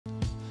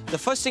The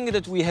first thing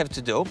that we have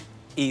to do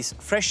is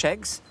fresh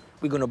eggs.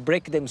 We're gonna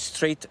break them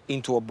straight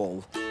into a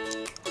bowl.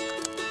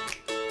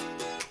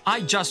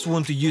 I just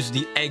want to use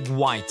the egg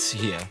whites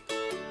here.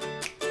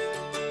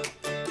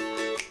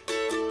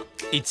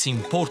 It's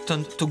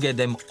important to get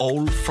them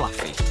all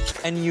fluffy.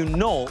 And you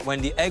know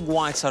when the egg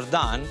whites are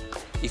done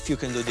if you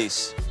can do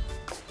this.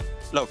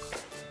 Look,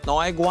 no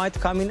egg white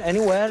coming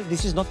anywhere.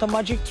 This is not a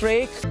magic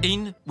trick.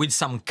 In with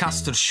some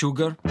custard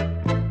sugar.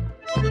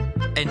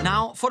 And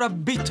now for a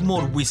bit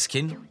more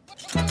whisking.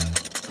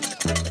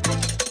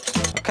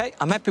 Okay,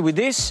 I'm happy with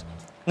this.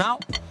 Now,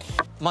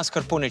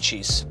 mascarpone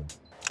cheese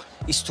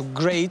is to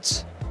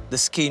grate the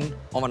skin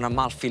of an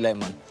Amalfi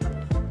lemon.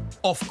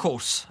 Of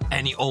course,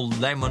 any old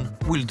lemon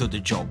will do the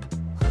job.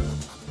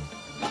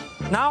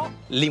 Now,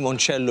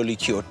 limoncello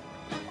liqueur.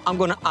 I'm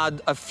gonna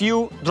add a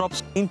few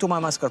drops into my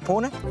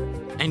mascarpone.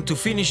 And to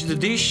finish the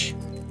dish,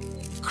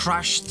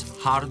 crushed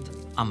hard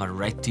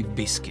amaretti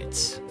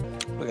biscuits.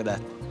 Look at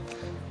that.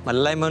 My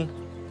lemon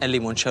and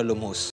limoncello mousse.